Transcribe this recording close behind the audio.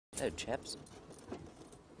Hello, chaps.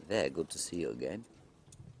 Very good to see you again.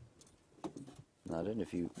 Now, I don't know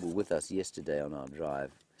if you were with us yesterday on our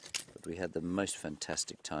drive, but we had the most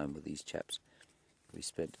fantastic time with these chaps. We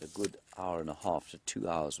spent a good hour and a half to 2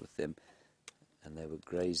 hours with them, and they were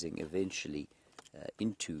grazing eventually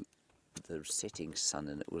into the setting sun,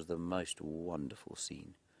 and it was the most wonderful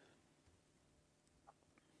scene.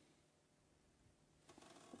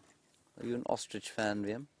 Are you an ostrich fan,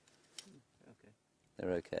 Liam? Okay.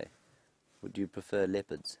 They're okay. Would you prefer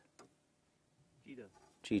leopards? Cheetahs.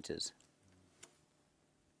 Cheetahs?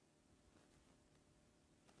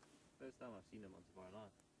 First time I've seen them on safari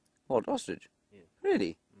live. What, ostrich? Yeah.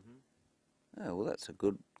 Really? Mm-hmm. Oh, well, that's a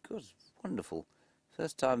good, wonderful.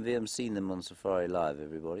 First time VM's seen them on Safari Live,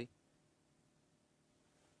 everybody.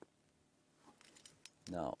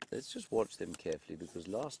 Now, let's just watch them carefully, because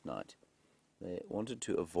last night they wanted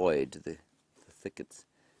to avoid the thickets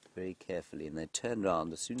very carefully, and they turned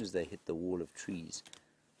around as soon as they hit the wall of trees.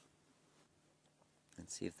 And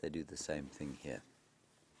see if they do the same thing here.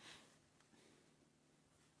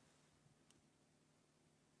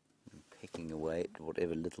 And pecking away at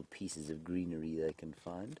whatever little pieces of greenery they can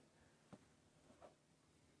find.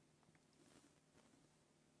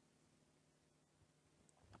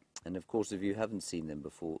 And of course, if you haven't seen them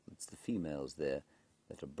before, it's the females there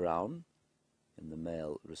that are brown, and the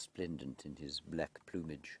male resplendent in his black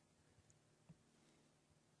plumage.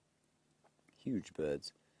 Huge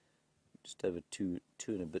birds, just over two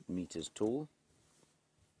and a bit meters tall,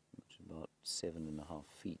 which is about 7.5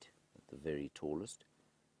 feet at the very tallest.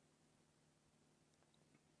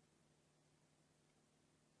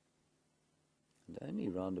 And only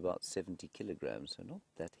around about 70 kilograms, so not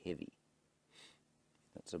that heavy.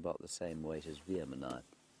 That's about the same weight as Liam and I.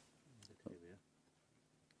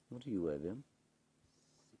 What do you weigh, Liam?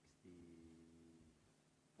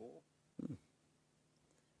 64.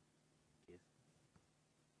 Yes.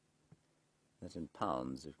 That in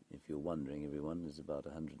pounds, if you're wondering, everyone, is about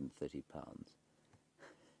 130 pounds.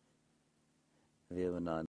 Liam and I